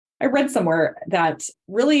I read somewhere that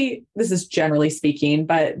really, this is generally speaking,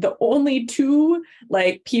 but the only two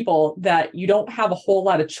like people that you don't have a whole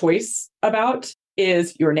lot of choice about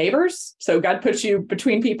is your neighbors. So God puts you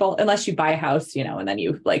between people, unless you buy a house, and then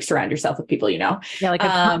you like surround yourself with people, Yeah, like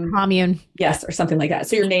a commune. Yes, or something like that.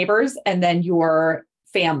 So your neighbors, and then your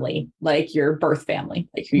family, like your birth family,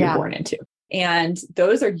 like who you're born into. And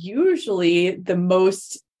those are usually the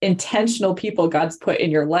most intentional people God's put in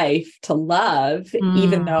your life to love,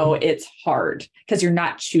 even though it's hard, because you're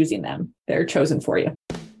not choosing them. They're chosen for you.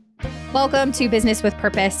 Welcome to Business with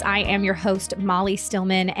Purpose. I am your host, Molly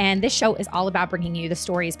Stillman, and this show is all about bringing you the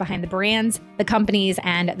stories behind the brands, the companies,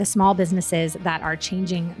 and the small businesses that are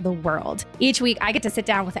changing the world. Each week, I get to sit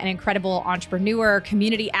down with an incredible entrepreneur,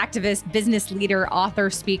 community activist, business leader, author,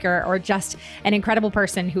 speaker, or just an incredible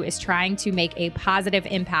person who is trying to make a positive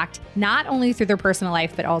impact, not only through their personal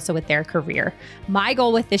life, but also with their career. My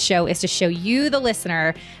goal with this show is to show you, the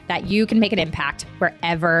listener, that you can make an impact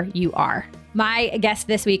wherever you are. My guest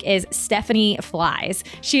this week is Stephanie Flies.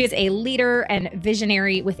 She is a leader and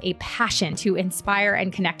visionary with a passion to inspire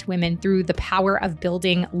and connect women through the power of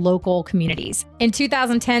building local communities. In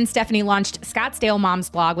 2010, Stephanie launched Scottsdale Moms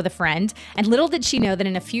Blog with a friend, and little did she know that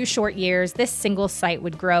in a few short years, this single site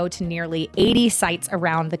would grow to nearly 80 sites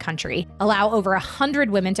around the country, allow over 100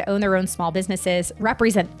 women to own their own small businesses,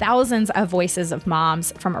 represent thousands of voices of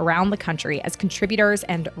moms from around the country as contributors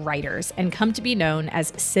and writers, and come to be known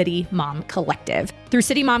as City Mom Collective. Through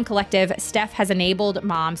City Mom Collective, Steph has enabled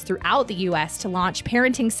moms throughout the U.S. to launch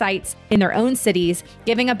parenting sites in their own cities,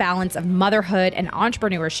 giving a balance of motherhood and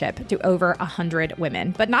entrepreneurship to over 100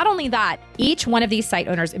 women. But not only that, each one of these site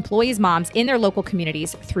owners employs moms in their local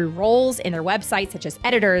communities through roles in their websites, such as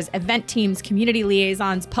editors, event teams, community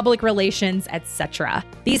liaisons, public relations, etc.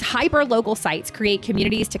 These hyper-local sites create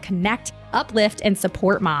communities to connect, uplift, and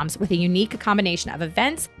support moms with a unique combination of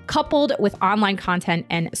events coupled with online content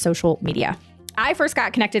and social media. I first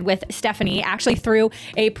got connected with Stephanie actually through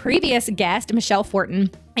a previous guest, Michelle Fortin.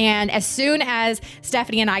 And as soon as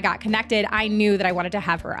Stephanie and I got connected, I knew that I wanted to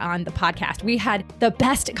have her on the podcast. We had the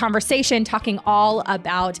best conversation talking all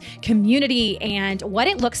about community and what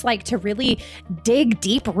it looks like to really dig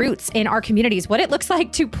deep roots in our communities, what it looks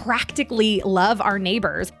like to practically love our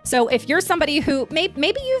neighbors. So if you're somebody who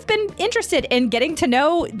maybe you've been interested in getting to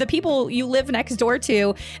know the people you live next door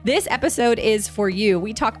to, this episode is for you.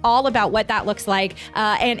 We talk all about what that looks like.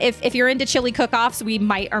 And if you're into chili cook-offs, we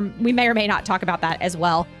may or may not talk about that as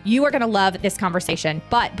well. You are going to love this conversation.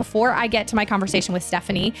 But before I get to my conversation with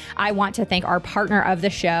Stephanie, I want to thank our partner of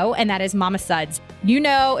the show, and that is Mama Suds. You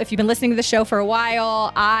know, if you've been listening to the show for a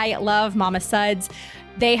while, I love Mama Suds.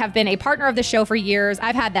 They have been a partner of the show for years.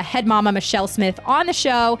 I've had the head mama, Michelle Smith, on the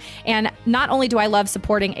show. And not only do I love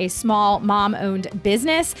supporting a small mom-owned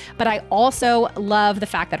business, but I also love the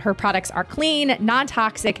fact that her products are clean,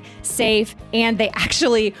 non-toxic, safe, and they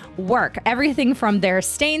actually work. Everything from their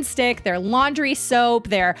stain stick, their laundry soap,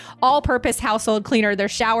 their all-purpose household cleaner, their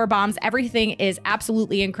shower bombs, everything is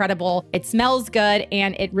absolutely incredible. It smells good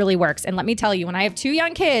and it really works. And let me tell you, when I have two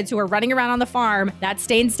young kids who are running around on the farm, that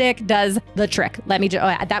stain stick does the trick. Let me just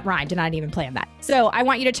that rhymed. Did not even plan that. So I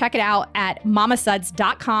want you to check it out at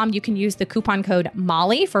mamasuds.com. You can use the coupon code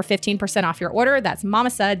Molly for 15% off your order. That's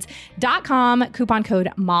mamasuds.com, coupon code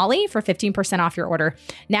Molly for 15% off your order.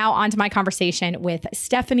 Now on to my conversation with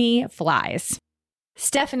Stephanie Flies.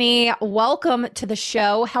 Stephanie, welcome to the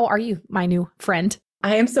show. How are you, my new friend?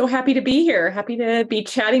 I am so happy to be here. Happy to be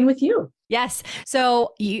chatting with you. Yes.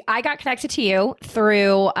 So I got connected to you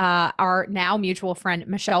through our now mutual friend,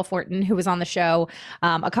 Michelle Fortin, who was on the show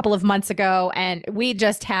a couple of months ago. And we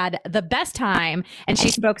just had the best time. And she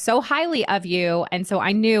spoke so highly of you. And so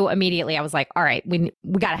I knew immediately, I was like, all right, we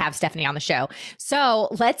got to have Stephanie on the show. So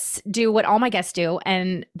let's do what all my guests do.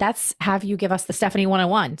 And that's have you give us the Stephanie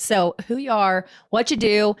 101. So who you are, what you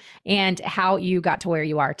do, and how you got to where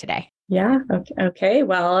you are today. Yeah. Okay.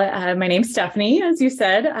 Well, my name's Stephanie. As you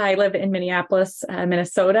said, I live in Minneapolis,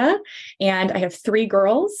 Minnesota, and I have three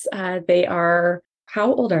girls. They are,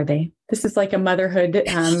 how old are they? This is like a motherhood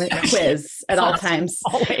quiz at all times.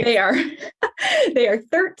 They are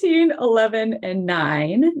 13, 11, and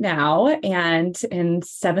 9 now, and in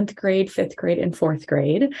 7th grade, 5th grade, and 4th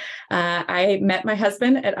grade. I met my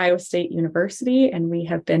husband at Iowa State University, and we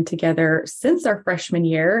have been together since our freshman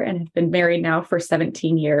year and have been married now for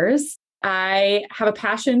 17 years. I have a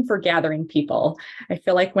passion for gathering people. I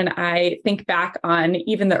feel like when I think back on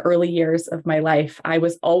even the early years of my life, I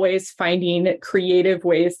was always finding creative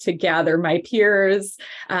ways to gather my peers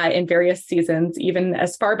in various seasons, even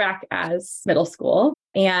as far back as middle school.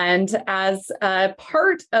 And as a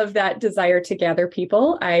part of that desire to gather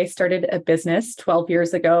people, I started a business 12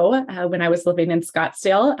 years ago when I was living in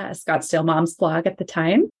Scottsdale, Scottsdale Moms Blog at the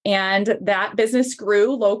time. And that business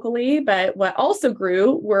grew locally, but what also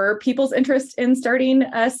grew were people's interest in starting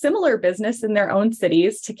a similar business in their own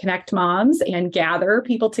cities to connect moms and gather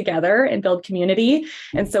people together and build community.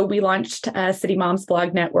 And so we launched City Moms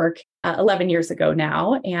Blog Network 11 years ago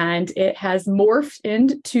now, and it has morphed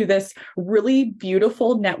into this really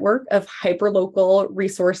beautiful network of hyperlocal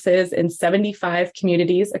resources in 75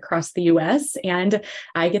 communities across the US. And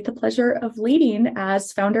I get the pleasure of leading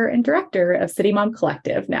as founder and director of City Mom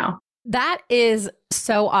Collective now. That is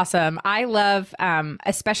so awesome. I love,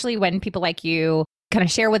 especially when people like you kind of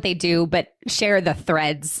share what they do, but share the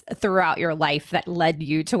threads throughout your life that led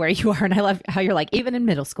you to where you are. And I love how you're like, even in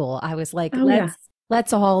middle school, I was like,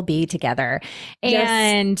 let's all be together.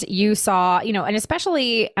 And yes. You saw, and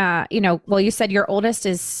especially, you said your oldest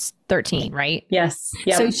is 13, right? Yes.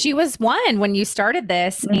 Yep. So she was 1 when you started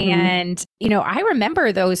this. Mm-hmm. And, I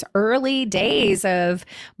remember those early days of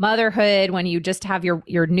motherhood when you just have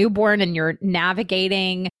your newborn and you're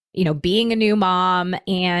navigating, being a new mom.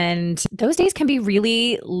 And those days can be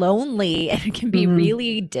really lonely and it can be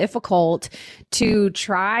really difficult to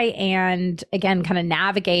try and, again, kind of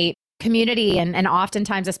navigate community. And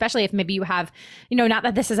oftentimes, especially if maybe you have, not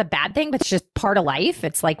that this is a bad thing, but it's just part of life.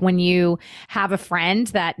 It's like when you have a friend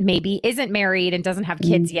that maybe isn't married and doesn't have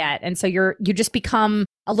kids yet. And so you just become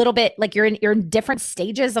a little bit like you're in different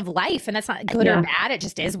stages of life, and that's not good or bad. It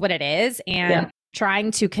just is what it is. And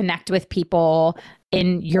trying to connect with people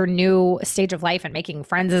in your new stage of life and making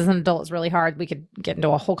friends as an adult is really hard. We could get into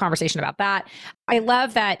a whole conversation about that. I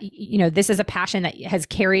love that, this is a passion that has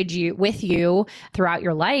carried you with you throughout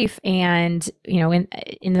your life. And,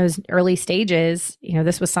 in those early stages,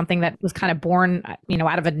 this was something that was kind of born,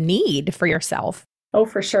 out of a need for yourself. Oh,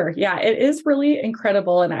 for sure. Yeah, it is really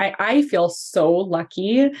incredible. And I feel so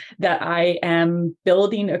lucky that I am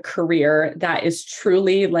building a career that is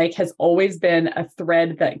truly has always been a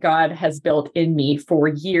thread that God has built in me for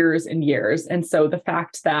years and years. And so the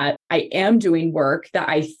fact that I am doing work that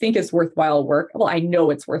I think is worthwhile work, well, I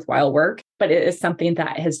know it's worthwhile work, but it is something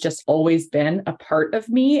that has just always been a part of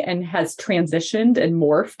me and has transitioned and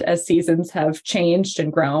morphed as seasons have changed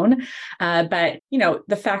and grown. But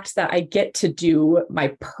the fact that I get to do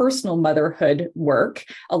my personal motherhood work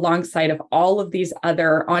alongside of all of these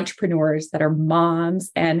other entrepreneurs that are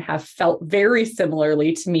moms and have felt very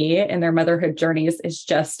similarly to me in their motherhood journeys is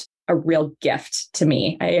just a real gift to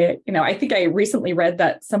me. I think I recently read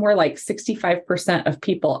that somewhere like 65% of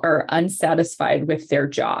people are unsatisfied with their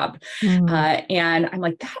job. And I'm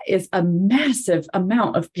like, that is a massive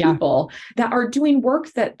amount of people that are doing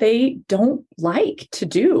work that they don't like to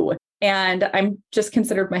do. And I'm just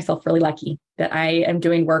considered myself really lucky that I am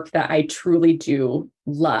doing work that I truly do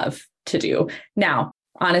love to do. Now,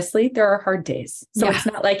 honestly, there are hard days. So it's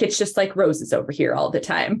not like it's just like roses over here all the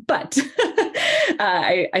time, but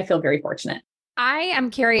I feel very fortunate. I am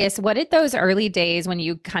curious, what did those early days when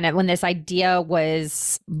this idea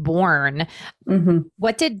was born,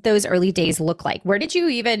 what did those early days look like? Where did you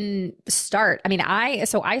even start? I mean, I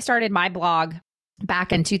started my blog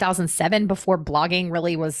back in 2007 before blogging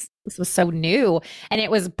really was so new. And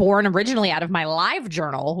it was born originally out of my live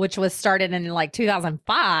journal, which was started in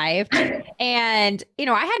 2005. And,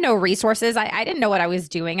 I had no resources. I didn't know what I was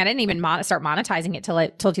doing. I didn't even start monetizing it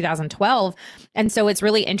till 2012. And so it's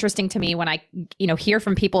really interesting to me when I, hear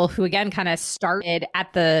from people who again, kind of started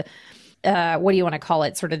at the, what do you want to call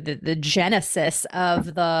it? Sort of the genesis of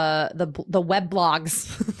the web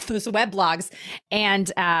blogs, those web blogs.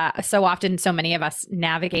 And so often, so many of us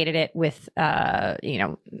navigated it with,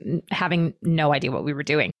 having no idea what we were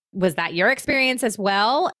doing. Was that your experience as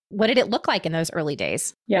well? What did it look like in those early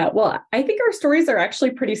days? Yeah, well, I think our stories are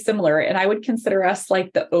actually pretty similar. And I would consider us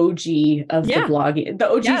like the OG of the blogging, the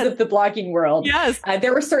OGs of the blogging world. Yes.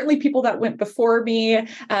 There were certainly people that went before me,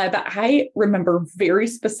 but I remember very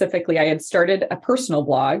specifically, I had started a personal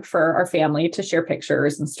blog for our family to share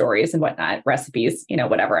pictures and stories and whatnot, recipes,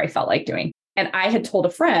 whatever I felt like doing. And I had told a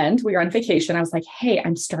friend, we were on vacation. I was like, hey,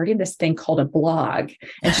 I'm starting this thing called a blog.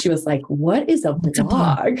 And she was like, what is a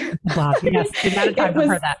blog? Blog. Yes. The amount of times I've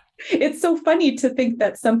heard that. It's so funny to think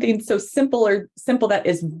that something so simple that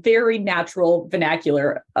is very natural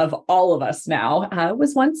vernacular of all of us now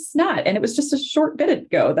was once not. And it was just a short bit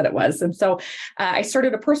ago that it was. And so I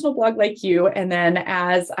started a personal blog like you. And then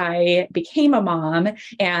as I became a mom,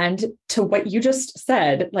 and to what you just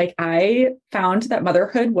said, I found that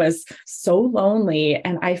motherhood was so lonely.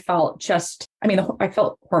 And I felt I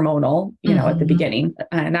felt hormonal, at the beginning.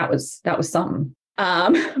 And that was something.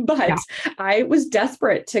 But I was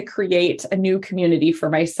desperate to create a new community for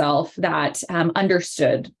myself that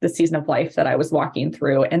understood the season of life that I was walking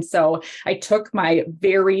through. And so I took my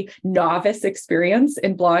very novice experience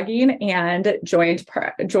in blogging and joined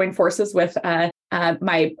forces with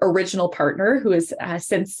my original partner, who has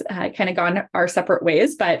since kind of gone our separate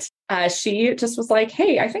ways. But she just was like,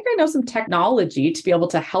 hey, I think I know some technology to be able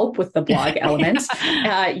to help with the blog element.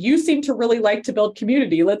 You seem to really like to build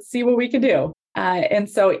community. Let's see what we can do. And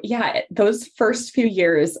so, yeah, those first few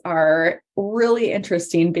years are really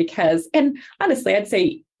interesting because, and honestly, I'd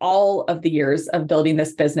say all of the years of building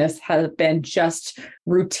this business have been just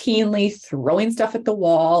routinely throwing stuff at the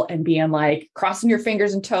wall and being like crossing your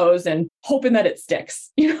fingers and toes and hoping that it sticks.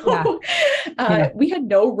 We had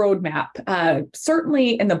no roadmap.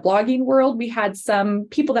 Certainly in the blogging world, we had some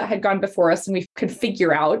people that had gone before us and we could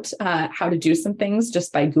figure out how to do some things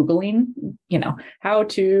just by Googling, how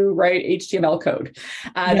to write HTML code,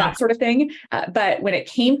 that sort of thing. But when it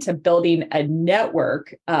came to building a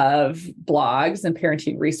network of blogs and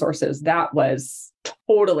parenting resources, that was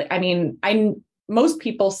totally, most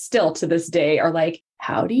people still to this day are like,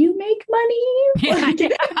 how do you make money?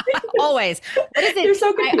 Always. What is it? They're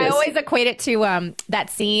so confused. I always equate it to that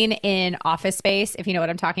scene in Office Space, if you know what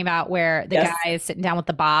I'm talking about, where the guy is sitting down with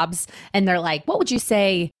the Bobs and they're like, what would you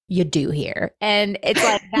say you do here? And it's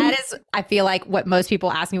like, that is, I feel like what most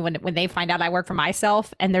people ask me when they find out I work for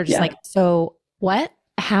myself, and they're just like, so what?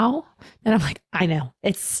 How? And I'm like, I know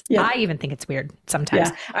I even think it's weird sometimes.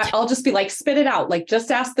 Yeah. I'll just be like, spit it out. Like, just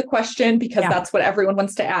ask the question because that's what everyone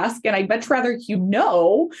wants to ask. And I'd much rather,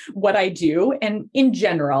 what I do. And in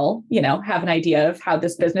general, have an idea of how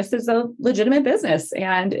this business is a legitimate business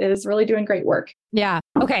and is really doing great work. Yeah.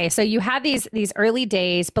 Okay. So you had these early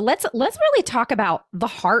days, but let's really talk about the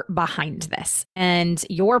heart behind this and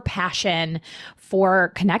your passion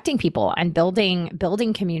for connecting people and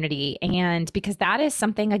building community. And because that is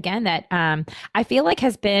something, again, that I feel like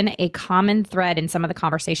has been a common thread in some of the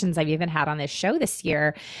conversations I've even had on this show this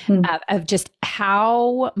year, of just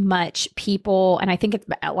how much people, and I think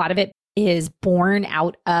a lot of it is born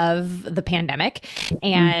out of the pandemic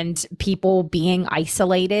and people being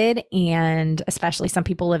isolated, and especially some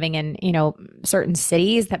people living in, certain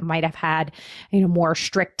cities that might have had, more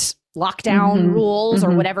strict lockdown rules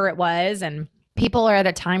or whatever it was. And people are at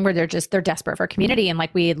a time where they're desperate for community. And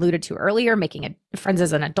like we alluded to earlier, making friends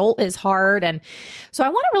as an adult is hard. And so I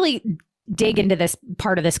want to really dig into this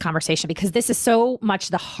part of this conversation, because this is so much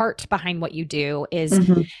the heart behind what you do is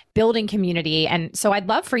building community. And so I'd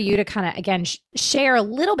love for you to kind of, again, share a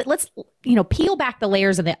little bit. Let's, peel back the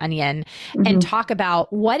layers of the onion and talk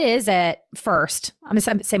about what is it first. I'm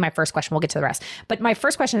going to say my first question, we'll get to the rest. But my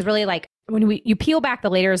first question is really like, when you peel back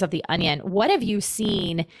the layers of the onion, what have you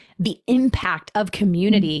seen the impact of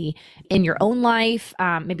community in your own life,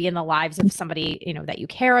 maybe in the lives of somebody, that you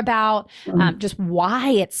care about, just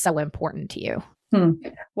why it's so important to you?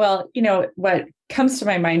 Well, what comes to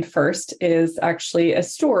my mind first is actually a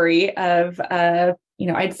story of,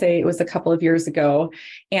 I'd say it was a couple of years ago,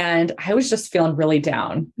 and I was just feeling really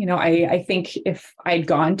down. I think if I'd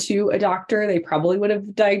gone to a doctor, they probably would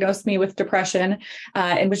have diagnosed me with depression,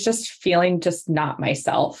 and was just feeling just not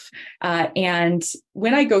myself. And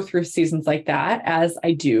when I go through seasons like that, as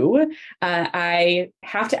I do, I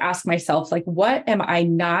have to ask myself, like, what am I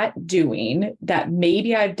not doing that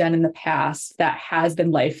maybe I've done in the past that has been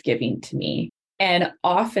life-giving to me? And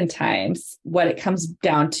oftentimes what it comes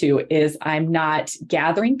down to is I'm not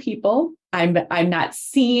gathering people. I'm not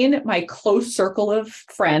seeing my close circle of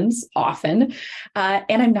friends often, and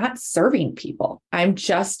I'm not serving people. I'm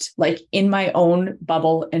just like in my own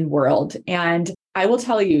bubble and world. And I will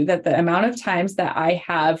tell you that the amount of times that I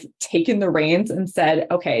have taken the reins and said,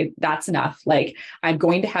 okay, that's enough. Like, I'm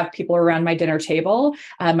going to have people around my dinner table,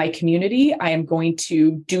 my community. I am going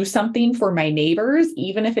to do something for my neighbors,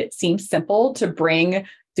 even if it seems simple, to bring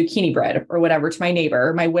zucchini bread or whatever to my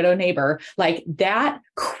neighbor, my widow neighbor. Like that,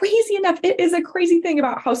 crazy enough, it is a crazy thing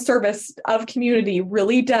about how service of community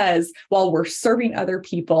really does, while we're serving other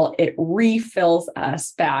people, it refills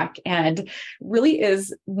us back and really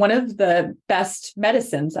is one of the best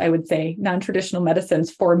medicines, I would say, non-traditional medicines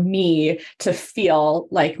for me to feel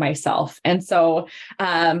like myself. And so,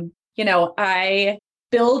 I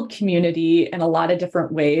build community in a lot of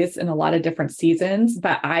different ways in a lot of different seasons,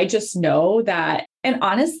 but I just know that, and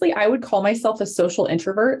honestly, I would call myself a social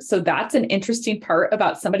introvert. So that's an interesting part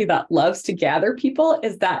about somebody that loves to gather people,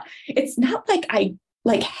 is that it's not like I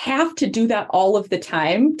like have to do that all of the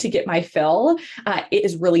time to get my fill. It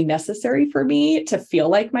is really necessary for me to feel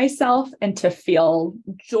like myself and to feel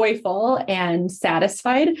joyful and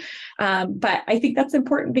satisfied. But I think that's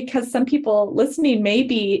important because some people listening may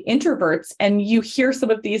be introverts, and you hear some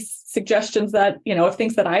of these suggestions that, of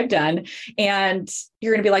things that I've done, and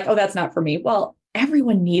you're going to be like, oh, that's not for me. Well,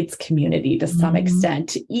 everyone needs community to some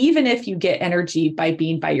extent, even if you get energy by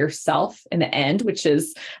being by yourself in the end, which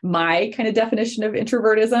is my kind of definition of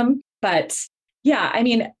introvertism. But yeah, I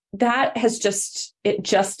mean, it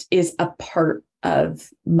just is a part of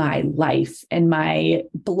my life and my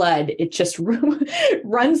blood. It just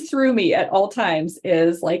runs through me at all times,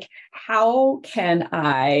 is like, how can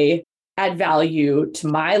I add value to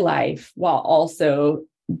my life while also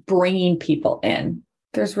bringing people in?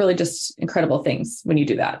 There's really just incredible things when you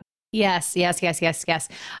do that. Yes.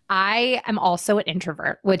 I am also an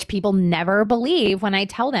introvert, which people never believe when I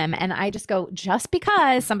tell them. And I just go, just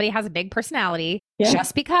because somebody has a big personality,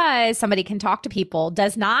 just because somebody can talk to people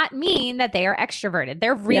does not mean that they are extroverted.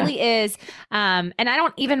 There really is. And I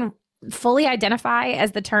don't even fully identify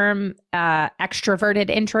as the term extroverted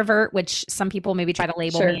introvert, which some people maybe try to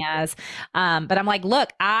label me as. But I'm like,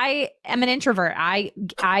 look, I am an introvert. I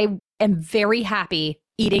am very happy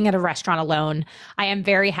eating at a restaurant alone. I am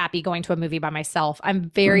very happy going to a movie by myself.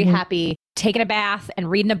 I'm very happy taking a bath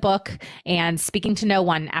and reading a book and speaking to no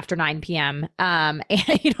one after 9 p.m. And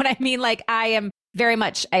you know what I mean? Like, I am very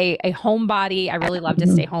much a homebody. I really love to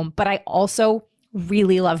stay home, but I also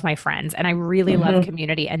really love my friends, and I really love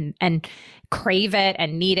community and crave it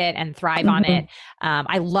and need it and thrive on it.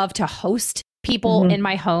 I love to host people in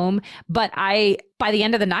my home, but by the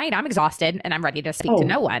end of the night, I'm exhausted and I'm ready to speak to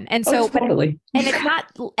no one. And so, totally. And it's not,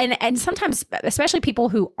 and sometimes, especially people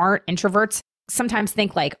who aren't introverts, sometimes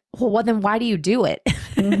think like, well, then why do you do it?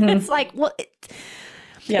 It's like, well, it's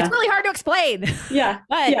really hard to explain.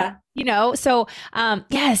 But, so,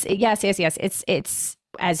 yes. It's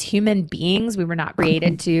as human beings, we were not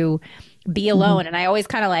created to be alone. And I always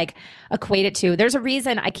kind of like equate it to, there's a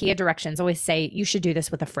reason IKEA directions always say you should do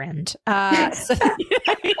this with a friend. So,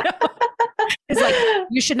 it's like,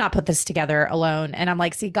 you should not put this together alone. And I'm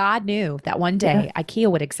like, see, God knew that one day IKEA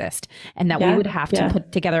would exist and that we would have to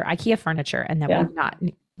put together IKEA furniture, and that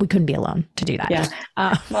we couldn't be alone to do that.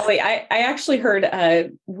 Molly, I actually heard a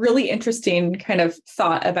really interesting kind of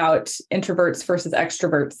thought about introverts versus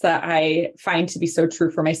extroverts that I find to be so true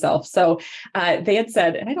for myself. So they had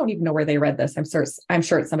said, and I don't even know where they read this, I'm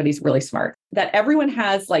sure it's somebody's really smart, that everyone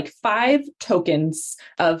has like 5 tokens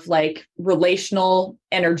of like relational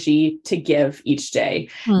energy to give each day.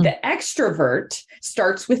 The extrovert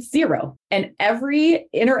starts with 0, and every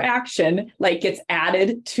interaction like gets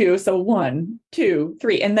added to, so 1, 2,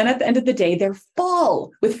 3. And then at the end of the day, they're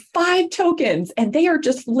full with 5 tokens and they are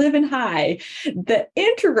just living high. The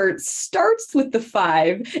introvert starts with the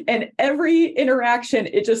 5, and every interaction,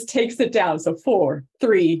 it just takes it down. So 4,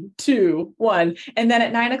 3, 2, 1. And then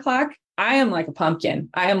at 9 o'clock, I am like a pumpkin.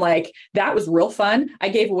 I am like, that was real fun. I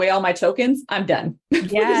gave away all my tokens. I'm done.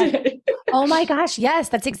 Yeah. Oh my gosh. Yes,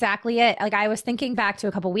 that's exactly it. Like, I was thinking back to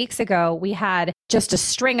a couple weeks ago, we had just a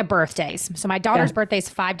string of birthdays. So my daughter's birthday is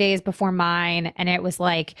 5 days before mine. And it was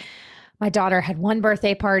like, my daughter had one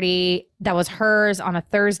birthday party that was hers on a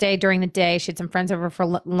Thursday during the day. She had some friends over for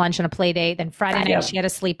lunch and a play date. Then Friday night, she had a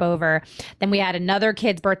sleepover. Then we had another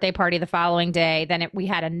kid's birthday party the following day. Then we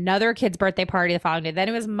had another kid's birthday party the following day. Then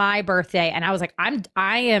it was my birthday. And I was like,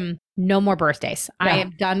 I am no more birthdays. I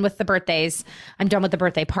am done with the birthdays. I'm done with the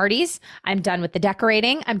birthday parties. I'm done with the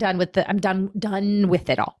decorating. I'm done with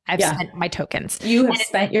it all. I've spent my tokens. You have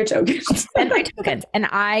spent your tokens. Spent my tokens. And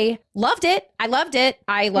I loved it. I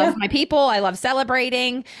love my people. I love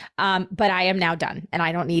celebrating. But I am now done, and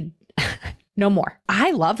I don't need no more.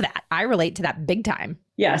 I love that. I relate to that big time.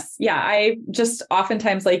 Yes. Yeah. I just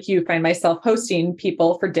oftentimes, like you, find myself hosting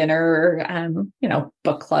people for dinner,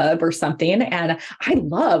 book club or something. And I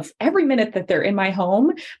love every minute that they're in my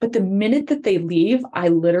home. But the minute that they leave, I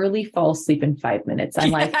literally fall asleep in 5 minutes. I'm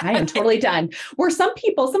like, I am totally done. Where some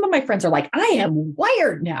of my friends are like, I am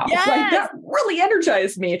wired now. Yes. Like, that really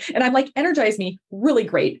energized me. And I'm like, energize me. Really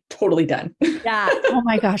great. Totally done. Yeah. Oh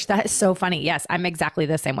my gosh. That is so funny. Yes. I'm exactly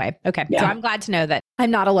the same way. Okay. So I'm glad to know that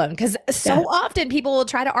I'm not alone, because so often people will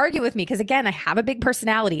try to argue with me, because again, I have a big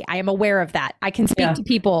personality. I am aware of that. I can speak to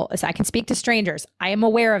people. So I can speak to strangers. I am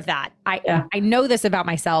aware of that. I know this about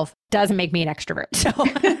myself. Doesn't make me an extrovert. So,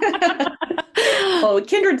 well,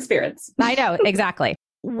 kindred spirits. I know. Exactly.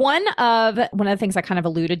 One of the things I kind of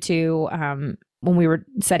alluded to when we were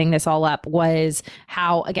setting this all up was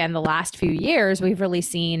how, again, the last few years, we've really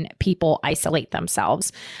seen people isolate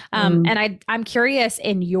themselves. And I'm curious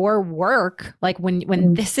in your work, like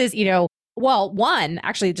when this is, well, one,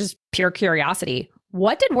 actually just pure curiosity.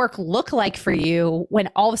 What did work look like for you when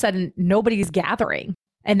all of a sudden nobody's gathering?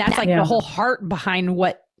 And that's like the whole heart behind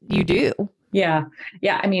what you do. Yeah.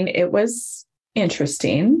 I mean, it was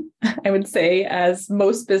interesting. I would say, as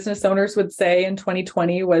most business owners would say, in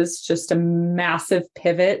 2020 was just a massive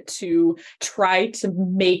pivot to try to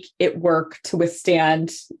make it work to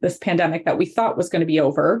withstand this pandemic that we thought was going to be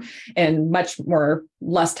over in much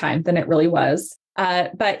less time than it really was.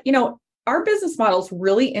 But our business model is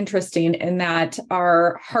really interesting in that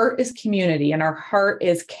our heart is community and our heart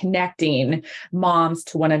is connecting moms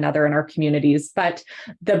to one another in our communities. But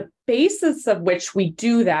the basis of which we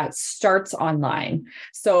do that starts online.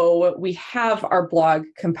 So we have our blog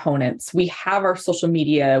components, we have our social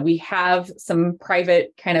media, we have some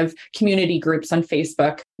private kind of community groups on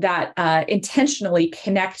Facebook that intentionally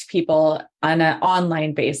connect people on an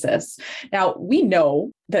online basis. Now, we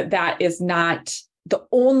know that that is not the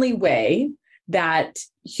only way that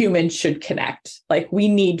humans should connect. Like, we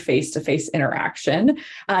need face-to-face interaction,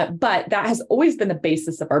 but that has always been the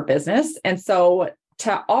basis of our business. And so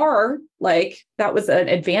that was an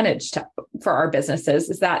advantage for our businesses,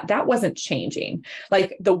 is that wasn't changing.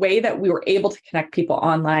 Like, the way that we were able to connect people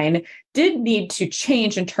online did need to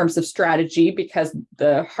change in terms of strategy because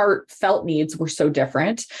the heartfelt needs were so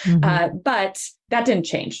different. But that didn't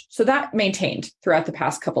change. So that maintained throughout the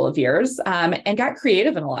past couple of years, and got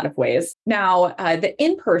creative in a lot of ways. Now, the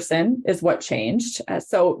in-person is what changed.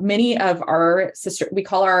 So many of our we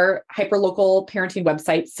call our hyperlocal parenting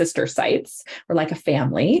websites sister sites. We're like a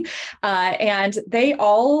family. And they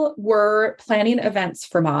all were planning events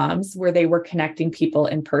for moms where they were connecting people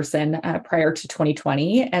in person prior to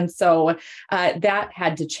 2020. And so that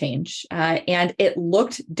had to change. And it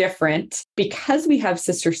looked different because we have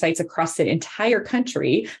sister sites across the entire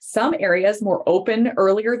country, some areas more open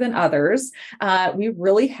earlier than others. We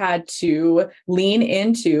really had to lean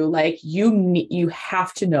into, like, you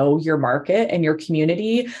have to know your market and your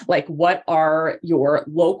community. Like, what are your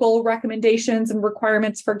local recommendations and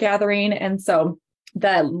requirements for gathering? And so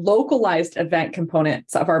the localized event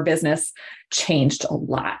components of our business changed a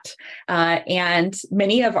lot. And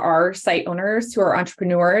many of our site owners who are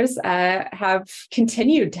entrepreneurs have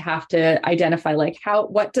continued to have to identify, like,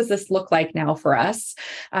 what does this look like now for us?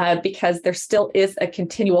 Because there still is a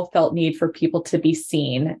continual felt need for people to be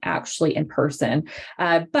seen actually in person.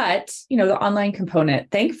 But, the online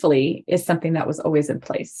component, thankfully, is something that was always in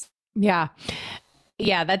place. Yeah.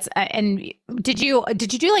 That's, and did you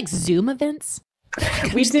do like Zoom events?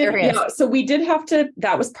 We did. So we did have to,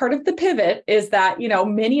 that was part of the pivot, is that,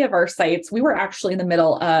 many of our sites, we were actually in the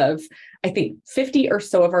middle of, I think, 50 or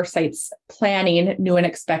so of our sites planning new and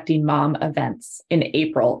expecting mom events in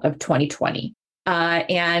April of 2020.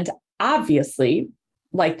 And obviously,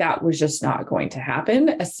 like, that was just not going to happen,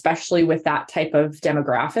 especially with that type of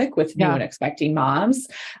demographic with new and expecting moms.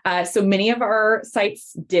 So many of our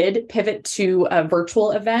sites did pivot to a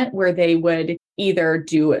virtual event where they would either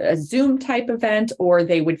do a Zoom type event, or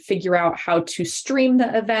they would figure out how to stream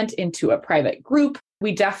the event into a private group.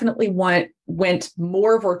 We definitely went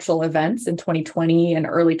more virtual events in 2020 and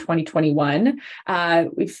early 2021.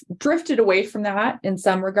 We've drifted away from that in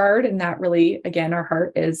some regard. And that really, again, our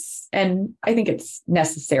heart is, and I think it's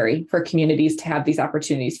necessary for communities to have these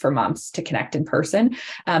opportunities for moms to connect in person.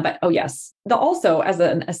 But yes, also, as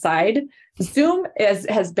an aside, Zoom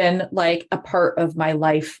has been like a part of my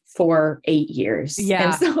life for 8 years. Yeah.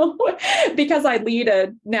 And so because I lead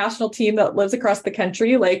a national team that lives across the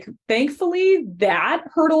country, like, thankfully that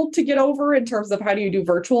hurdle to get over in terms of how do you do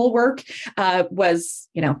virtual work was,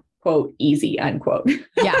 quote, easy, unquote.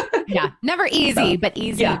 Yeah. Never easy, but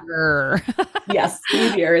easier. Yeah. Yes.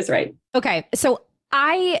 Easier is right. Okay. So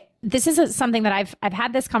this is something that I've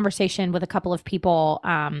had this conversation with a couple of people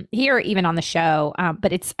here, even on the show,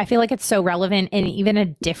 but I feel like it's so relevant in even a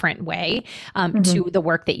different way to the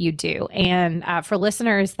work that you do. And for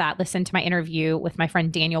listeners that listened to my interview with my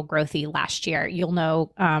friend Daniel Grothe last year, you'll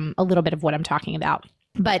know a little bit of what I'm talking about.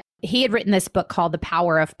 But he had written this book called The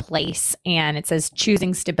Power of Place, and it says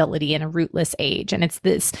choosing stability in a rootless age. And it's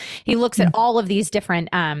this, he looks at all of these different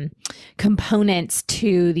components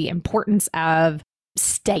to the importance of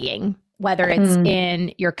staying whether it's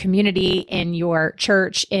in your community, in your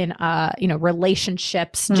church, in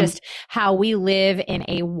relationships, just how we live in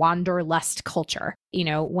a wanderlust culture.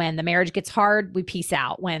 When the marriage gets hard, we peace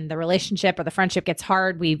out. When the relationship or the friendship gets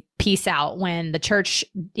hard, we peace out. When the church,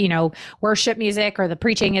 worship music or the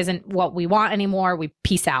preaching isn't what we want anymore, we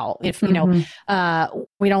peace out. If, we don't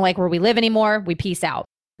like where we live anymore, we peace out.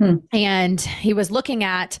 And he was looking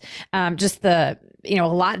at just a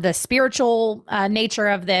lot of the spiritual nature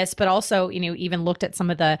of this, but also, even looked at some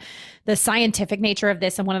of the scientific nature of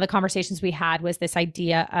this. And one of the conversations we had was this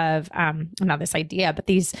idea of, not this idea, but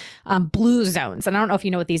these blue zones. And I don't know if you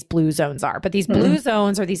know what these blue zones are, but these blue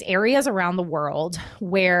zones are these areas around the world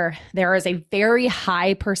where there is a very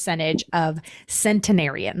high percentage of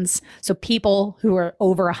centenarians. So people who are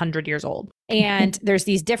over 100 years old. And there's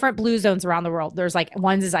these different blue zones around the world. There's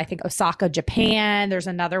one's is, I think, Osaka, Japan. There's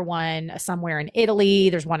another one somewhere in Italy.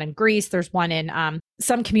 There's one in Greece. There's one in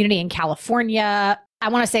some community in California. I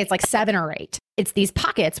want to say it's 7 or 8. It's these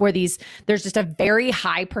pockets where there's just a very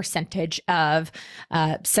high percentage of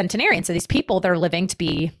centenarians. So these people, they're living to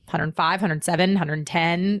be 105, 107,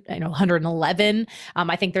 110, 111.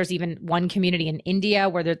 I think there's even one community in India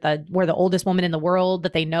where the oldest woman in the world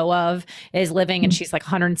that they know of is living, and she's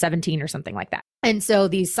 117 or something like that. And so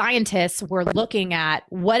these scientists were looking at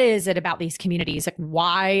what is it about these communities?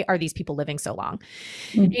 Why are these people living so long?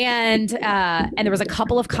 And there was a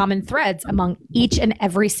couple of common threads among each and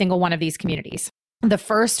every single one of these communities. The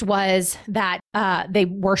first was that they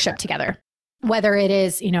worship together. Whether it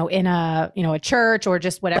is, in a church or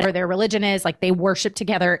just whatever their religion is, they worship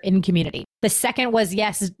together in community. The second was,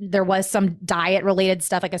 yes, there was some diet related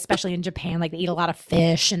stuff, especially in Japan, they eat a lot of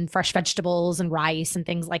fish and fresh vegetables and rice and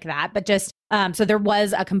things like that. But just, so there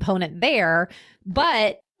was a component there.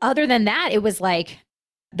 But other than that, it was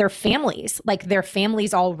their families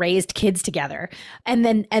all raised kids together.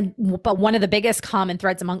 But one of the biggest common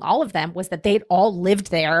threads among all of them was that they'd all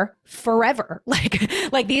lived there forever.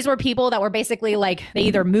 These were people that were basically they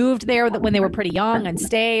either moved there when they were pretty young and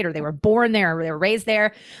stayed, or they were born there, or they were raised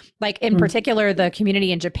there. In particular, the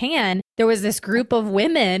community in Japan, there was this group of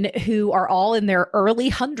women who are all in their early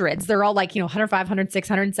hundreds. They're all 105, 106,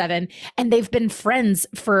 107, and they've been friends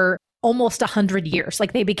for almost 100 years.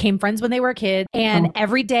 They became friends when they were a kid, and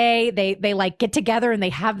every day they get together and they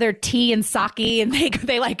have their tea and sake, and they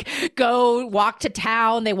go walk to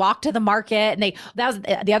town. They walk to the market, and that was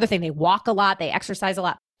the other thing. They walk a lot. They exercise a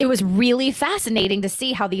lot. It was really fascinating to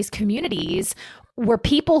see how these communities were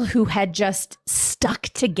people who had just stuck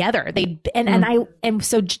together.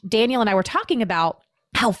 So Daniel and I were talking about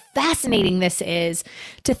how fascinating this is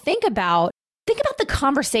to think about the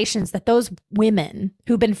conversations that those women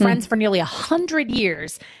who've been friends for nearly 100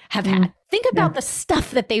 years have had. Think about the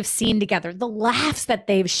stuff that they've seen together, the laughs that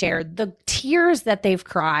they've shared, the tears that they've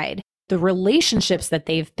cried, the relationships that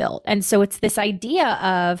they've built. And so it's this idea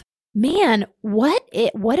of, man, what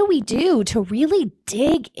do we do to really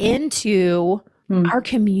dig into our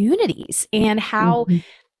communities, and how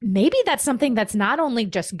maybe that's something that's not only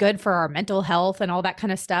just good for our mental health and all that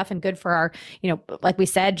kind of stuff, and good for our, like we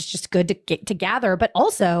said, it's just good to get to gather, but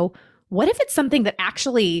also what if it's something that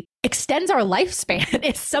actually extends our lifespan?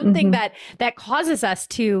 It's something that causes us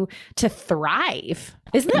to thrive.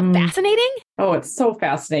 Isn't that fascinating? Oh, it's so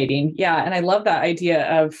fascinating. Yeah. And I love that idea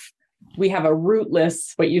of, we have a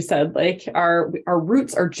rootless, what you said, our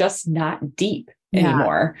roots are just not deep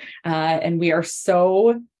anymore. And we are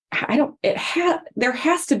so, there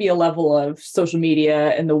has to be a level of social media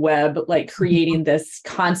and the web, creating this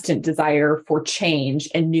constant desire for change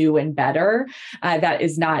and new and better, that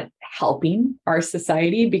is not helping our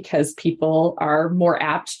society, because people are more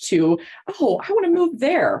apt to, I want to move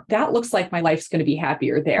there. That looks like my life's going to be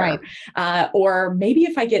happier there. Right. Or maybe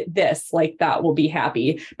if I get this, that will be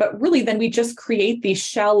happy. But really, then we just create these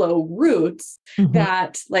shallow roots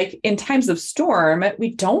that, in times of storm,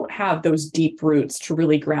 we don't have those deep roots to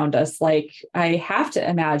really ground us. I have to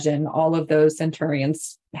imagine all of those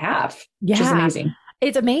centurions have, which is amazing.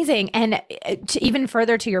 It's amazing. And even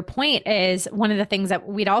further to your point is one of the things that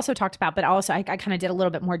we'd also talked about, but also I kind of did a little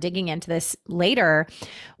bit more digging into this later,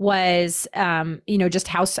 was, just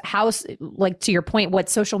how, to your point, what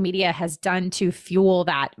social media has done to fuel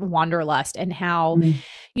that wanderlust, and how,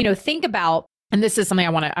 think about, and this is something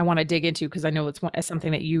I want to dig into, because I know it's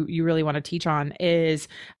something that you really want to teach on, is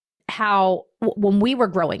how when we were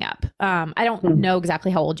growing up, I don't know exactly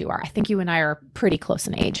how old you are. I think you and I are pretty close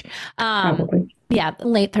in age. Probably. Yeah,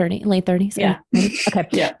 late 30s. Yeah. Okay.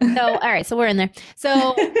 Yeah. So, all right. So we're in there.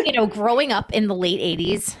 So, growing up in the late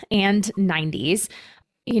 80s and 90s,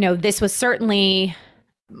 this was certainly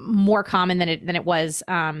more common than it was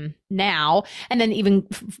now. And then even,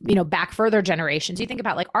 back further generations, you think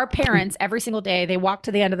about like our parents every single day, they walk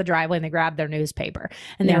to the end of the driveway and they grab their newspaper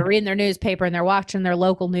and they're reading their newspaper and they're watching their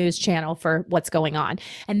local news channel for what's going on.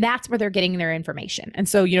 And that's where they're getting their information. And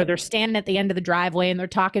so, they're standing at the end of the driveway and they're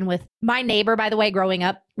talking with my neighbor, by the way, growing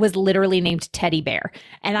up was literally named Teddy Bear.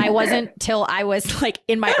 And I wasn't till I was like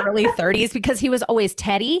in my early 30s because he was always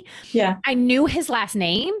Teddy. Yeah. I knew his last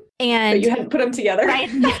name. And but you hadn't put them together.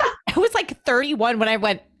 I was like 31 when I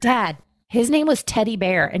went, Dad, his name was Teddy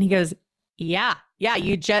Bear. And he goes, yeah,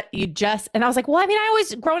 you just, and I was like, well, I mean, I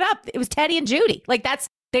always grown up, it was Teddy and Judy. Like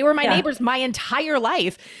they were my neighbors my entire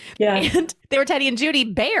life. Yeah. And they were Teddy and Judy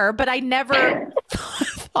Bear, but I never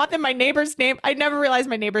thought that my neighbor's name, I never realized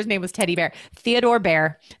my neighbor's name was Teddy Bear. Theodore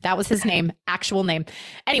Bear. That was his name, actual name.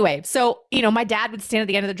 Anyway, so, my dad would stand at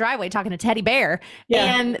the end of the driveway talking to Teddy Bear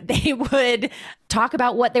and they would talk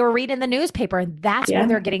about what they were reading in the newspaper. And that's where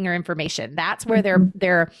they're getting their information. That's where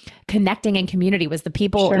they're connecting in community was the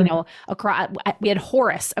people, across, we had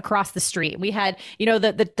Horace across the street. We had,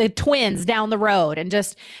 the twins down the road and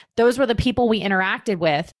just, those were the people we interacted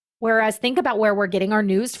with. Whereas think about where we're getting our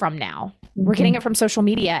news from now. We're getting it from social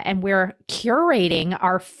media and we're curating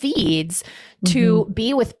our feeds to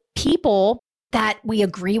be with people that we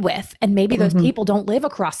agree with. And maybe those people don't live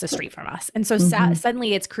across the street from us. And so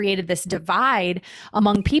suddenly it's created this divide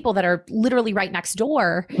among people that are literally right next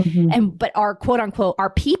door. But our quote unquote,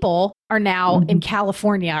 our people are now in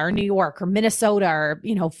California or New York or Minnesota or,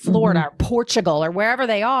 Florida or Portugal or wherever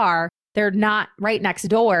they are. They're not right next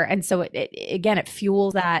door. And so it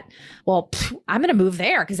fuels that, well, I'm going to move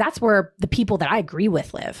there because that's where the people that I agree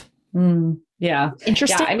with live. Yeah.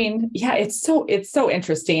 Interesting. Yeah, I mean, it's so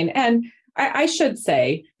interesting. And I should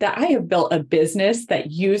say that I have built a business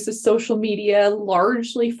that uses social media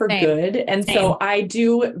largely for good. And so I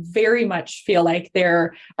do very much feel like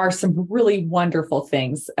there are some really wonderful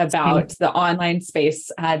things about the online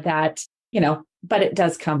space that, but it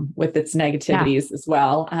does come with its negativities as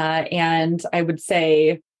well. And I would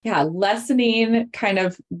say, lessening kind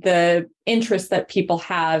of the interest that people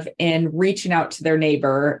have in reaching out to their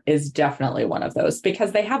neighbor is definitely one of those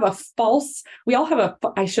because they have I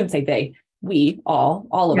shouldn't say they, we all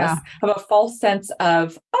of us have a false sense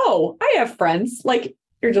of, oh, I have friends. Like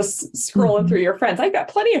you're just scrolling through your friends. I've got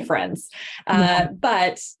plenty of friends.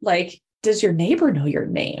 But like, does your neighbor know your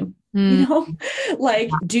name? Do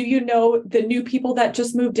you know the new people that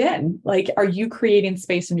just moved in? Like, are you creating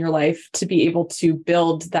space in your life to be able to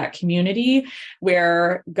build that community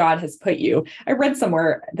where God has put you? I read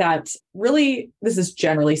somewhere that really, this is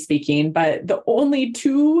generally speaking, but the only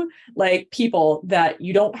two people that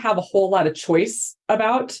you don't have a whole lot of choice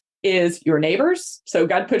about is your neighbors. So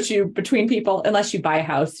God puts you between people, unless you buy a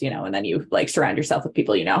house, and then you surround yourself with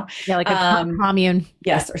people, Yeah, like a commune.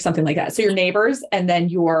 Yes, or something like that. So your neighbors and then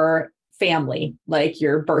your family, like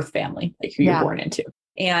your birth family, like who you're born into.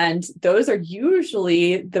 And those are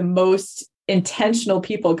usually the most intentional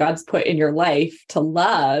people God's put in your life to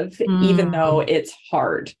love, even though it's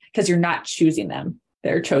hard because you're not choosing them.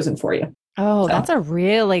 They're chosen for you. Oh, that's a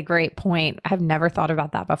really great point. I've never thought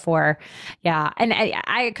about that before. Yeah. And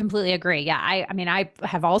I completely agree. Yeah. I mean, I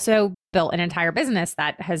have also built an entire business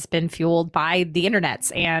that has been fueled by the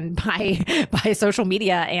internets and by social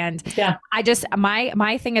media. And I just,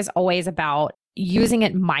 my thing is always about using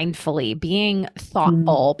it mindfully, being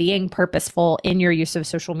thoughtful, being purposeful in your use of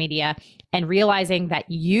social media and realizing that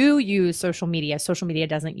you use social media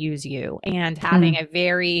doesn't use you, and having a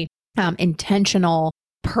very intentional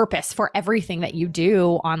purpose for everything that you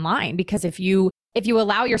do online. Because if you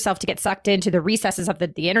allow yourself to get sucked into the recesses of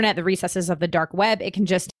the internet, the recesses of the dark web, it can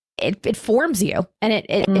just, it forms you and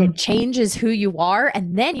it changes who you are.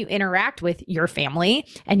 And then you interact with your family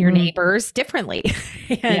and your neighbors differently.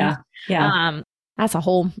 That's a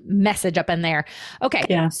whole message up in there. Okay.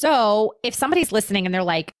 Yeah. So if somebody's listening and they're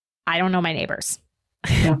like, I don't know my neighbors.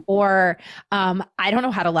 Or I don't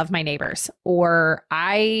know how to love my neighbors, or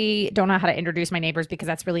I don't know how to introduce my neighbors because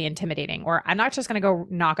that's really intimidating, or I'm not just going to go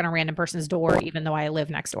knock on a random person's door, even though I live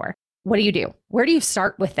next door. What do you do? Where do you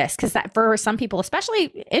start with this? Because that for some people,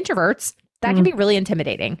 especially introverts, that can be really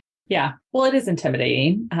intimidating. Yeah. Well, it is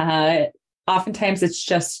intimidating. Oftentimes it's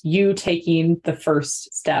just you taking the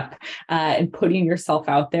first step and putting yourself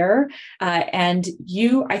out there. And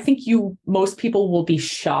I think most people will be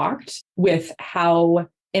shocked with how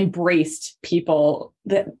embraced people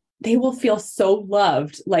that they will feel so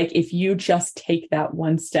loved. Like if you just take that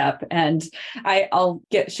one step. And I'll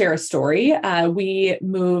share a story. We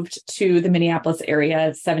moved to the Minneapolis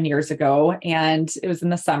area 7 years ago, and it was in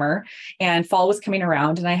the summer, and fall was coming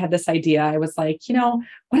around. And I had this idea. I was like,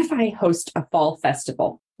 what if I host a fall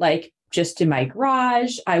festival? Like just in my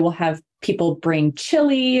garage, I will have people bring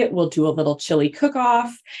chili. We'll do a little chili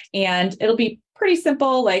cook-off, and it'll be pretty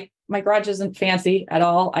simple. Like my garage isn't fancy at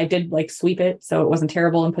all. I did like sweep it, so it wasn't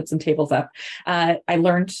terrible, and put some tables up. I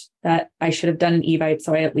learned that I should have done an Evite,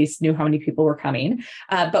 so I at least knew how many people were coming.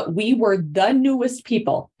 But we were the newest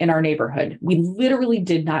people in our neighborhood. We literally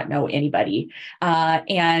did not know anybody.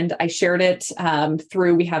 And I shared it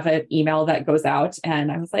through, we have an email that goes out,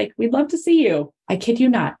 and I was like, we'd love to see you. I kid you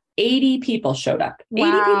not. 80 people showed up. Wow.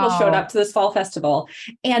 80 people showed up to this fall festival,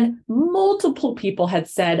 and multiple people had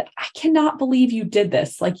said, I cannot believe you did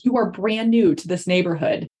this. Like, you are brand new to this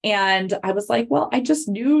neighborhood. And I was like, well, I just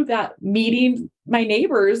knew that meeting my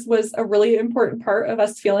neighbors was a really important part of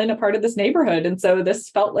us feeling a part of this neighborhood. And so this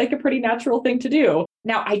felt like a pretty natural thing to do.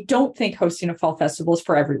 Now, I don't think hosting a fall festival is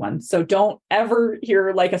for everyone. So don't ever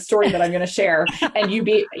hear like a story that I'm going to share and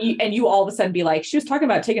you all of a sudden be like, she was talking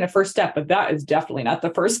about taking a first step, but that is definitely not the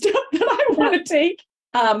first step that I want to take.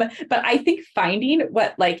 But I think finding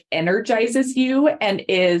what like energizes you and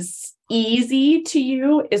is easy to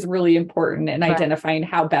you is really important in identifying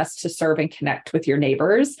how best to serve and connect with your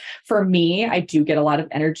neighbors. For me, I do get a lot of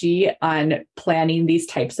energy on planning these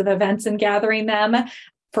types of events and gathering them.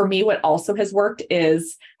 For me, what also has worked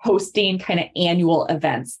is hosting kind of annual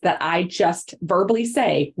events that I just verbally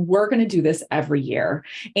say, we're going to do this every year.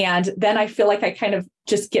 And then I feel like I kind of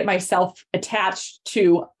just get myself attached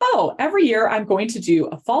to, every year I'm going to do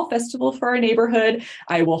a fall festival for our neighborhood.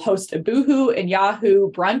 I will host a Boohoo and Yahoo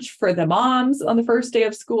brunch for the moms on the first day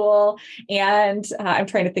of school. And I'm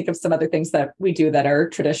trying to think of some other things that we do that are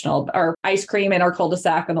traditional, our ice cream in our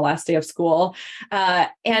cul-de-sac on the last day of school.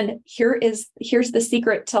 And here's the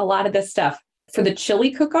secret to a lot of this stuff. For the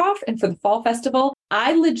chili cook-off and for the fall festival,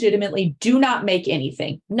 I legitimately do not make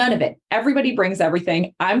anything. None of it. Everybody brings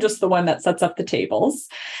everything. I'm just the one that sets up the tables.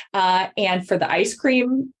 And for the ice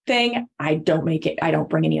cream thing, I don't make it. I don't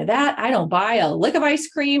bring any of that. I don't buy a lick of ice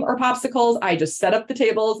cream or popsicles. I just set up the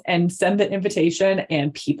tables and send the invitation,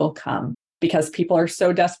 and people come because people are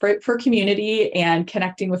so desperate for community and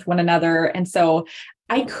connecting with one another. And so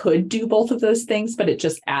I could do both of those things, but it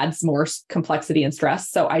just adds more complexity and stress.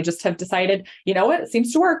 So I just have decided, you know what, it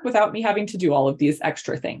seems to work without me having to do all of these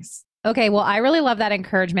extra things. Okay. Well, I really love that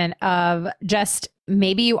encouragement of just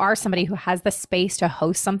maybe you are somebody who has the space to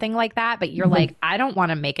host something like that, but you're like, I don't want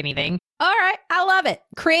to make anything. All right. I love it.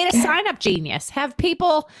 Create a sign up genius. Have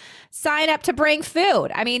people sign up to bring food.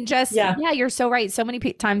 I mean, you're so right. So many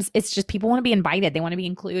times it's just people want to be invited. They want to be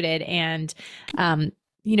included. And,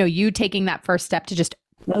 you taking that first step to just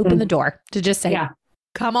open the door, to just say,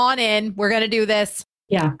 come on in, we're going to do this.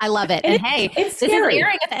 Yeah. I love it. And hey, this is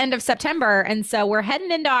airing at the end of September. And so we're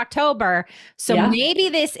heading into October. So maybe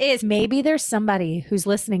there's somebody who's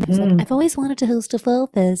listening who's like, I've always wanted to host a fall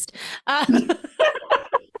fest. So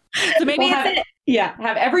maybe it's it. Yeah.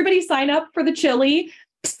 Have everybody sign up for the chili.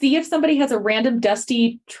 See if somebody has a random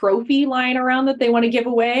dusty trophy lying around that they want to give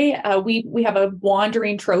away. We have a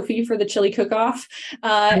wandering trophy for the chili cook-off.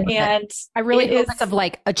 And I really hope it's of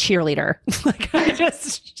like a cheerleader. Like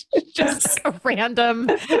just like a random,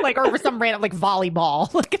 like, or some random like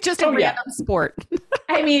volleyball, like just a random sport.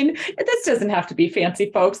 I mean, this doesn't have to be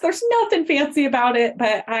fancy, folks. There's nothing fancy about it,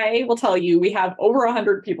 but I will tell you, we have over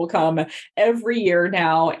 100 people come every year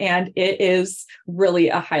now, and it is really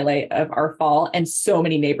a highlight of our fall. And so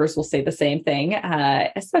many neighbors will say the same thing,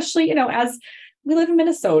 especially, as we live in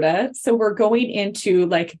Minnesota. So we're going into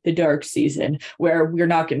like the dark season where we're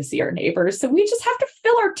not going to see our neighbors. So we just have to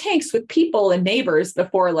fill our tanks with people and neighbors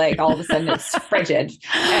before like all of a sudden it's frigid.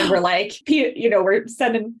 And we're like, we're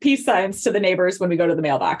sending peace signs to the neighbors when we go to the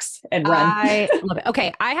mailbox and run. I love it.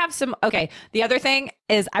 Okay. I have the other thing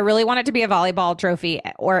is I really want it to be a volleyball trophy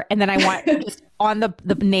and then I want just on the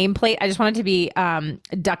nameplate, I just want it to be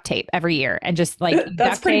duct tape every year and just like,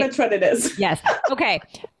 that's pretty much what it is. Yes. Okay.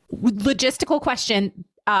 Logistical question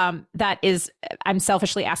that is I'm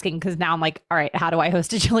selfishly asking because now I'm like, all right, how do I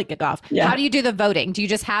host a chili cook-off? Yeah. How do you do the voting? Do you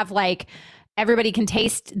just have like everybody can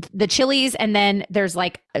taste the chilies and then there's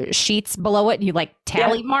like sheets below it and you like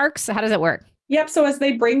tally marks? How does it work? Yep. So as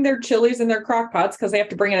they bring their chilies in their crock pots, because they have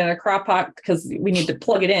to bring it in a crock pot because we need to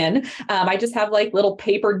plug it in. I just have like little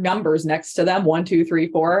paper numbers next to them, 1, 2, 3,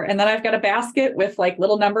 4. And then I've got a basket with like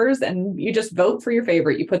little numbers and you just vote for your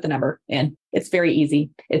favorite. You put the number in. It's very easy.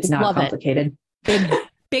 It's not complicated.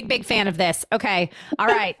 Big fan of this. Okay. All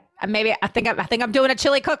right. maybe I think I'm doing a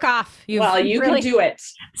chili cook-off. You can do it.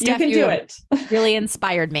 Steph, you can do it. Really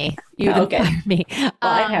inspired me. You inspired me. Well,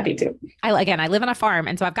 I'm happy to. I live on a farm,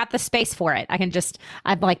 and so I've got the space for it.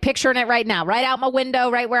 I'm like picturing it right now, right out my window,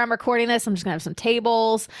 right where I'm recording this. I'm just gonna have some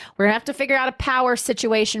tables. We're gonna have to figure out a power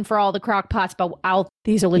situation for all the crock pots, but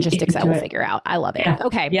these are logistics I will figure out. I love it. Yeah.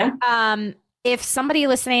 Okay. Yeah. If somebody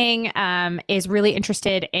listening is really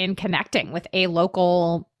interested in connecting with a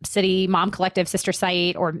local city mom collective sister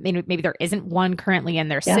site, or maybe there isn't one currently in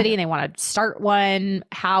their city and they want to start one,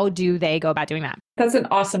 how do they go about doing that? That's an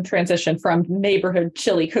awesome transition from neighborhood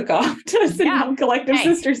chili cook-off to city mom collective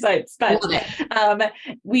sister sites. But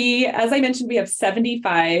we, as I mentioned, we have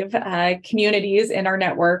 75 communities in our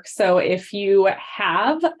network. So if you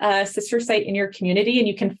have a sister site in your community, and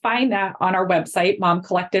you can find that on our website,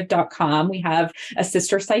 momcollective.com, we have a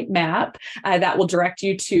sister site map that will direct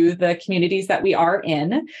you to the communities that we are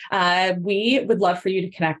in. We would love for you to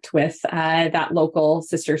connect with that local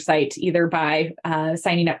sister site, either by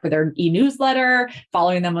signing up for their e-newsletter,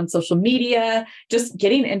 following them on social media, just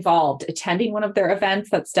getting involved, attending one of their events.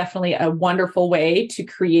 That's definitely a wonderful way to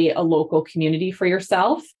create a local community for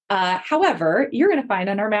yourself. However, you're going to find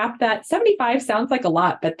on our map that 75 sounds like a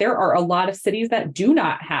lot, but there are a lot of cities that do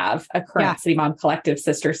not have a current City Mom Collective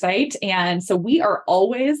sister site. And so we are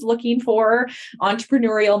always looking for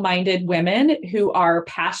entrepreneurial-minded women who are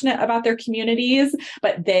passionate about their communities,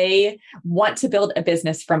 but they want to build a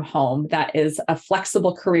business from home that is a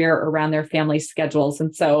flexible career around their family schedules.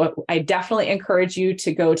 And so I definitely encourage you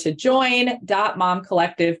to go to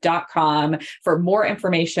join.momcollective.com for more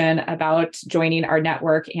information about joining our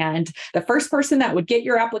network. And the first person that would get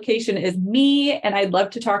your application is me. And I'd love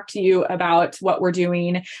to talk to you about what we're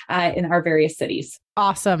doing in our various cities.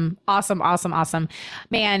 Awesome.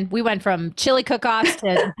 Man, we went from chili cook-offs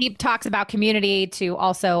to deep talks about community to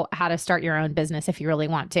also how to start your own business if you really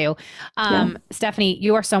want to. Stephanie,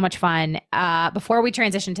 you are so much fun. Before we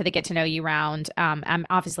transition to the get to know you round, I'm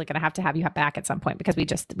obviously going to have you back at some point because we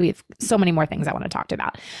have so many more things I want to talk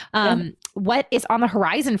about. What is on the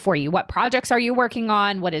horizon for you? What projects are you working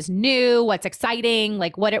on? What is new? What's exciting?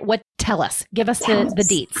 Like what tell us, give us the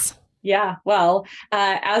deets. Yeah, well,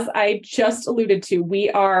 as I just alluded to, we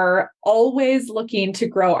are always looking to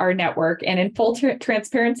grow our network. And in full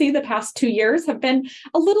transparency, the past 2 years have been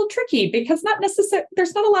a little tricky because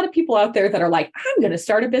there's not a lot of people out there that are like, I'm going to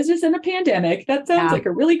start a business in a pandemic. That sounds like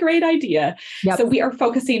a really great idea. Yep. So we are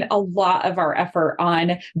focusing a lot of our effort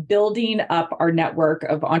on building up our network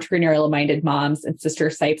of entrepreneurial-minded moms and sister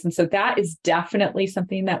sites. And so that is definitely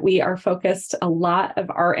something that we are focused a lot of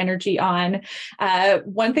our energy on.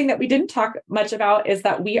 One thing that we didn't talk much about is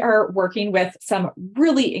that we are working with some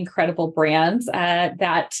really incredible brands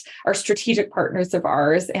that are strategic partners of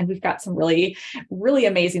ours. And we've got some really, really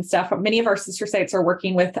amazing stuff. Many of our sister sites are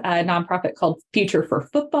working with a nonprofit called Future for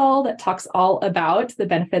Football that talks all about the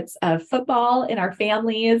benefits of football in our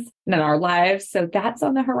families and in our lives. So that's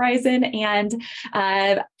on the horizon. And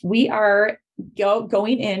we are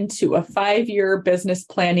going into a 5-year business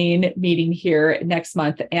planning meeting here next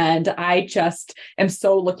month. And I just am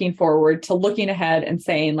so looking forward to looking ahead and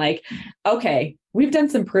saying like, okay, we've done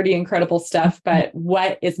some pretty incredible stuff, but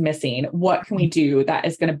what is missing? What can we do that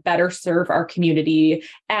is going to better serve our community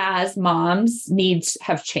as moms' needs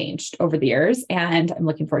have changed over the years? And I'm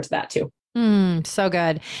looking forward to that too. So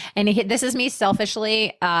good. And this is me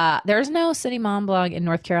selfishly. There's no City Mom blog in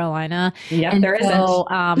North Carolina. Yeah, there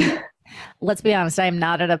isn't. Let's be honest, I am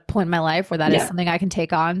not at a point in my life where that is something I can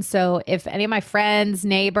take on. So if any of my friends,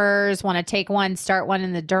 neighbors want to start one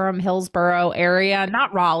in the Durham, Hillsborough area,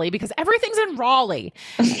 not Raleigh, because everything's in Raleigh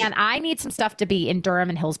and I need some stuff to be in Durham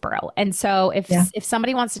and Hillsborough. And so if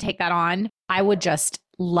somebody wants to take that on, I would just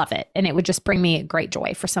love it. And it would just bring me great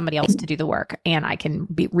joy for somebody else to do the work and I can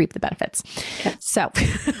reap the benefits. Okay. So...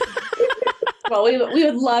 Well, we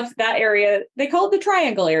would love that area. They call it the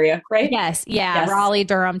Triangle area, right? Yes. Yeah. Yes. Raleigh,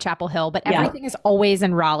 Durham, Chapel Hill, but everything is always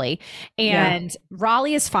in Raleigh. And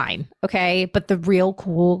Raleigh is fine. Okay. But the real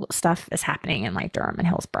cool stuff is happening in like Durham and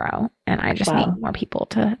Hillsborough. And I just need more people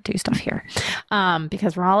to do stuff here.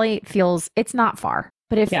 Because Raleigh it's not far,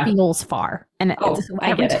 but it feels far. And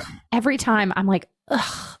every time I'm like,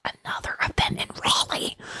 ugh, another event in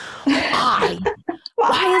Raleigh. Why?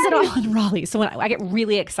 Why is it all in Raleigh? So when I get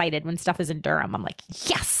really excited when stuff is in Durham, I'm like,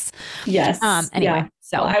 yes. Anyway,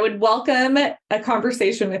 so I would welcome a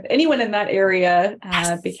conversation with anyone in that area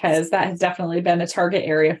because that has definitely been a target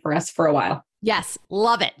area for us for a while. Yes.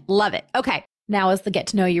 Love it. Love it. Okay. Now is the get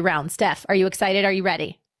to know you round. Steph, are you excited? Are you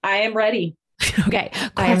ready? I am ready. Okay.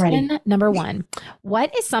 I am ready. Question number 1.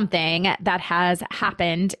 What is something that has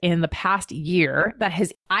happened in the past year that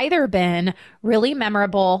has either been really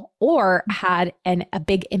memorable or had a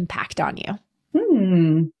big impact on you?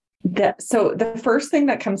 So the first thing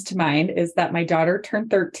that comes to mind is that my daughter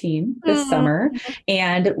turned 13 this summer,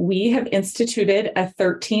 and we have instituted a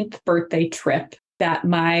 13th birthday trip that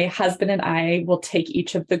my husband and I will take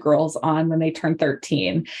each of the girls on when they turn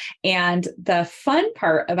 13. And the fun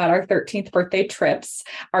part about our 13th birthday trips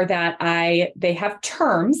are that they have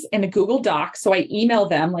terms in a Google Doc. So I email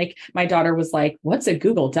them. Like, my daughter was like, "What's a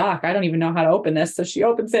Google Doc? I don't even know how to open this." So she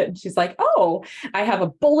opens it and she's like, "Oh, I have a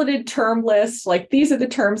bulleted term list. Like, these are the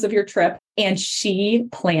terms of your trip." And she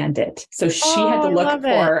planned it. So she had to look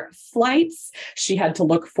for flights. She had to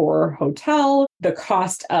look for hotel, the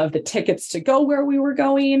cost of the tickets to go where we were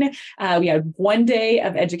going. We had one day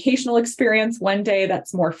of educational experience, one day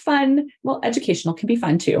that's more fun. Well, educational can be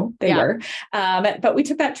fun too. They were. But we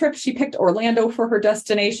took that trip. She picked Orlando for her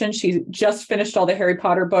destination. She just finished all the Harry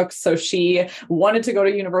Potter books. So she wanted to go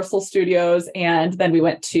to Universal Studios. And then we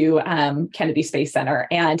went to Kennedy Space Center.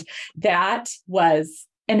 And that was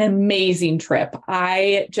an amazing trip.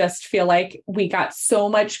 I just feel like we got so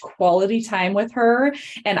much quality time with her.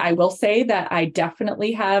 And I will say that I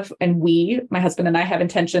definitely have, and my husband and I have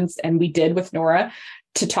intentions, and we did with Nora,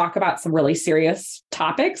 to talk about some really serious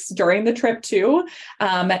topics during the trip too.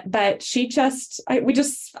 But I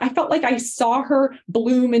felt like I saw her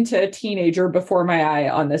bloom into a teenager before my eye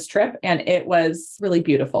on this trip. And it was really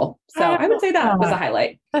beautiful. So I would say that was a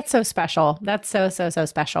highlight. That's so special. That's so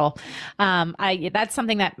special. That's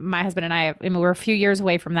something that my husband and I mean, we're a few years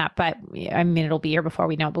away from that, but I mean, it'll be here before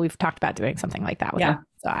we know it, but we've talked about doing something like that with her.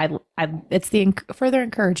 So it's the further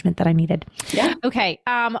encouragement that I needed. Yeah. Okay.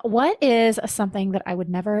 What is something that I would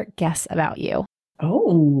never guess about you?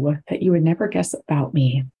 Oh, that you would never guess about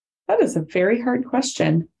me. That is a very hard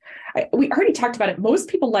question. We already talked about it. Most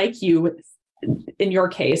people like you, in your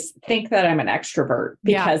case, think that I'm an extrovert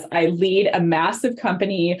because I lead a massive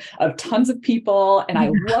company of tons of people, and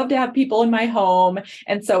I love to have people in my home.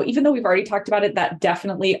 And so even though we've already talked about it, that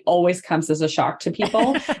definitely always comes as a shock to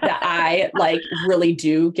people that I really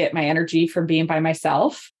do get my energy from being by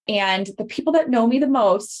myself. And the people that know me the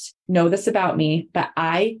most know this about me, but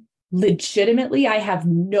I have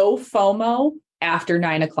no FOMO after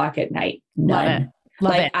 9:00 at night. None.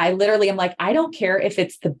 Love it. I literally am like, I don't care if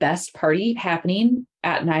it's the best party happening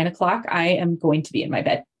at 9:00. I am going to be in my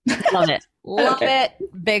bed. Love it. Love it.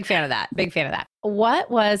 Big fan of that. What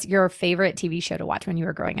was your favorite TV show to watch when you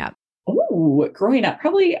were growing up? Oh, growing up,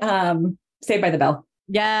 probably Saved by the Bell.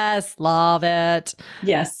 Yes. Love it.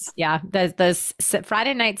 Yes. Yeah. The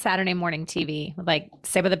Friday night, Saturday morning TV, like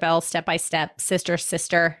Saved by the Bell, Step by Step,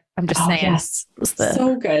 Sister. I'm just saying. Yes.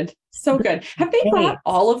 So good. So good. Have they brought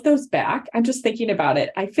all of those back? I'm just thinking about it.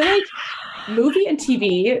 I feel like movie and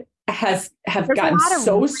TV have gotten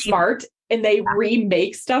so smart, and they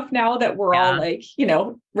remake stuff now that we're all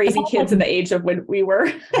raising kids in the age of when we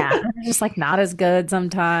were. They're just not as good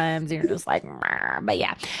sometimes. You're just like, but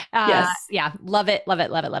yeah. Yeah. Love it.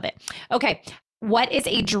 Okay. What is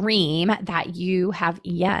a dream that you have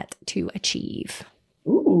yet to achieve?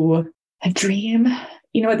 Ooh, a dream.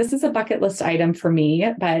 This is a bucket list item for me,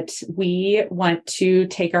 but we want to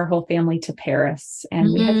take our whole family to Paris,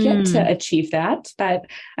 and we have yet to achieve that, but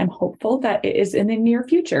I'm hopeful that it is in the near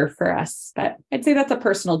future for us. But I'd say that's a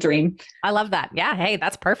personal dream. I love that. Yeah. Hey,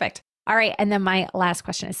 that's perfect. All right. And then my last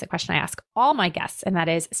question is the question I ask all my guests. And that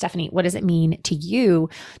is, Stephanie, what does it mean to you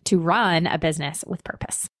to run a business with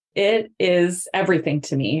purpose? It is everything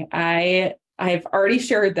to me. I've already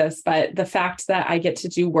shared this, but the fact that I get to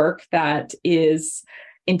do work that is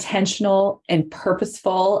intentional and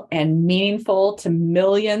purposeful and meaningful to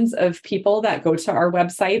millions of people that go to our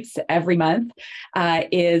websites every month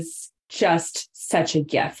is just such a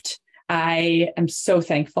gift. I am so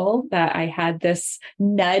thankful that I had this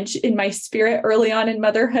nudge in my spirit early on in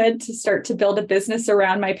motherhood to start to build a business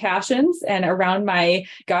around my passions and around my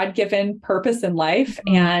God-given purpose in life.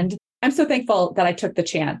 And I'm so thankful that I took the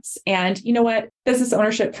chance. And you know what? Business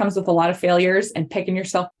ownership comes with a lot of failures and picking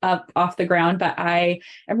yourself up off the ground. But I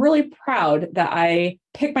am really proud that I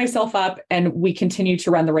picked myself up and we continue to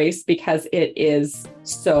run the race because it is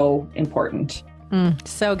so important.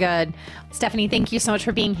 So good. Stephanie, thank you so much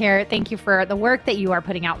for being here. Thank you for the work that you are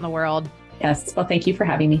putting out in the world. Yes. Well, thank you for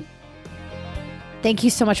having me. Thank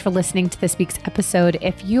you so much for listening to this week's episode.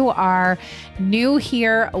 If you are new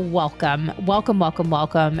here, welcome.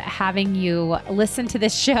 Having you listen to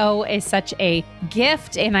this show is such a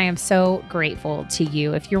gift, and I am so grateful to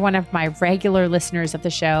you. If you're one of my regular listeners of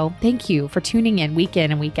the show, thank you for tuning in week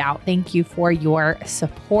and week out. Thank you for your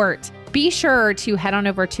support. be sure to head on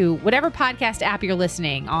over to whatever podcast app you're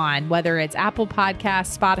listening on, whether it's Apple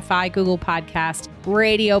Podcasts, Spotify, Google Podcast,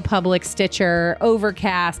 Radio Public, Stitcher,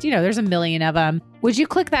 Overcast, there's a million of them. Would you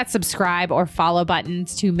click that subscribe or follow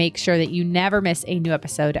buttons to make sure that you never miss a new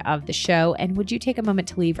episode of the show? And would you take a moment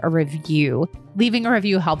to leave a review? Leaving a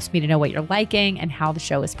review helps me to know what you're liking and how the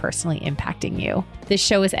show is personally impacting you. This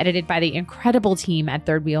show is edited by the incredible team at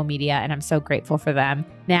Third Wheel Media, and I'm so grateful for them.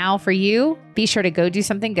 Now for you, be sure to go do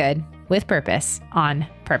something good with purpose on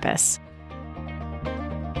purpose.